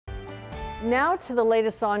Now to the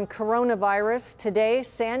latest on coronavirus. Today,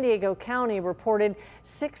 San Diego County reported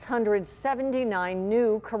 679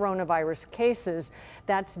 new coronavirus cases.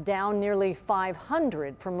 That's down nearly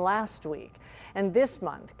 500 from last week. And this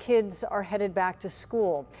month, kids are headed back to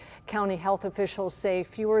school. County health officials say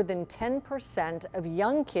fewer than 10% of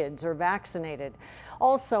young kids are vaccinated.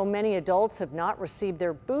 Also, many adults have not received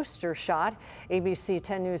their booster shot. ABC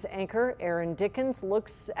 10 News anchor Aaron Dickens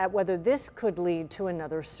looks at whether this could lead to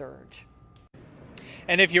another surge.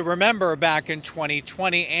 And if you remember, back in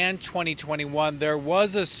 2020 and 2021, there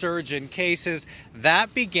was a surge in cases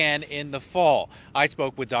that began in the fall. I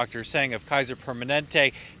spoke with Dr. Seng of Kaiser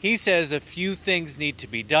Permanente. He says a few things need to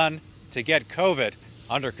be done to get COVID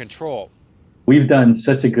under control. We've done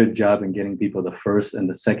such a good job in getting people the first and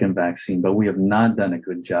the second vaccine, but we have not done a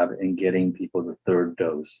good job in getting people the third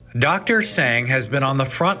dose. Dr. Seng has been on the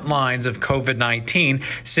front lines of COVID-19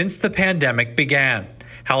 since the pandemic began.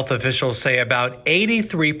 Health officials say about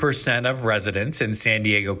 83% of residents in San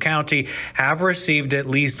Diego County have received at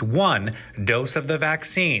least one dose of the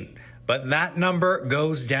vaccine. But that number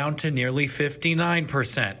goes down to nearly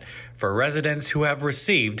 59% for residents who have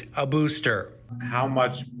received a booster. How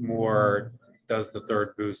much more does the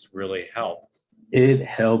third boost really help? It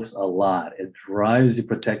helps a lot. It drives the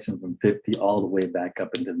protection from 50 all the way back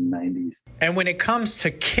up into the 90s. And when it comes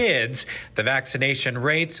to kids, the vaccination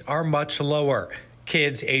rates are much lower.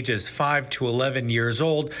 Kids ages 5 to 11 years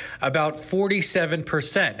old, about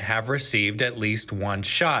 47% have received at least one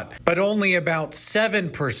shot. But only about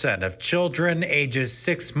 7% of children ages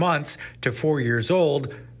 6 months to 4 years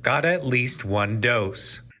old got at least one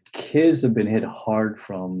dose. Kids have been hit hard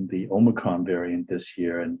from the Omicron variant this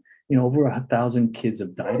year, and over 1,000 kids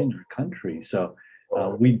have died in our country. So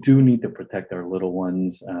we do need to protect our little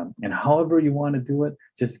ones, and however you want to do it,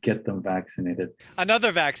 just get them vaccinated.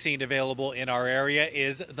 Another vaccine available in our area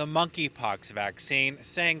is the monkeypox vaccine.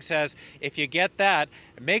 Seng says if you get that,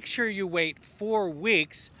 make sure you wait 4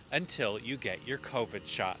 weeks until you get your COVID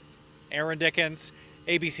shot. Aaron Dickens,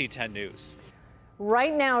 ABC 10 News.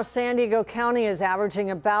 Right now, San Diego County is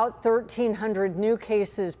averaging about 1,300 new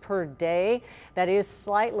cases per day. That is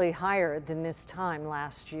slightly higher than this time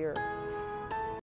last year.